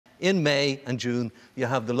In May and June, you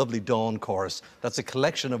have the lovely dawn chorus. That's a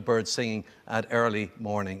collection of birds singing at early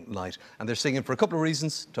morning light. And they're singing for a couple of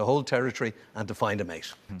reasons: to hold territory and to find a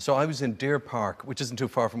mate. So I was in Deer Park, which isn't too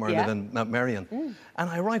far from where I live in Mount Merion. And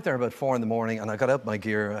I arrived there about 4 in the morning, and I got out my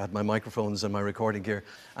gear, I had my microphones and my recording gear,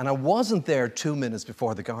 and I wasn't there 2 minutes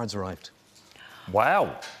before the guards arrived.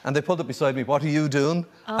 Wow. And they pulled up beside me. "What are you doing?"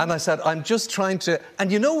 And I said, "I'm just trying to..."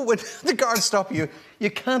 And you know, when the guards stop you, you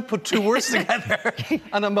can't put two words together.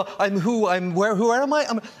 And who am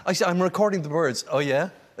I? I said, "I'm recording the birds." "Oh, yeah?"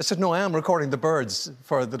 I said, "No, I am recording the birds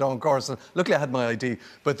for the dawn chorus." And luckily, I had my ID,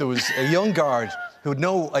 but there was a young guard who had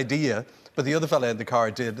no idea, but the other fella in the car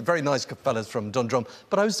did. Very nice fellas from Dundrum.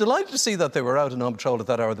 But I was delighted to see that they were out and on patrol at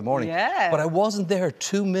that hour of the morning. Yeah. But I wasn't there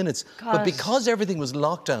 2 minutes. Gosh. But because everything was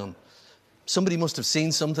locked down, somebody must have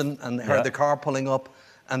seen something and heard the car pulling up,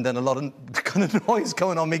 and then a lot of kind of noise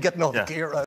going on, me getting off the gear out.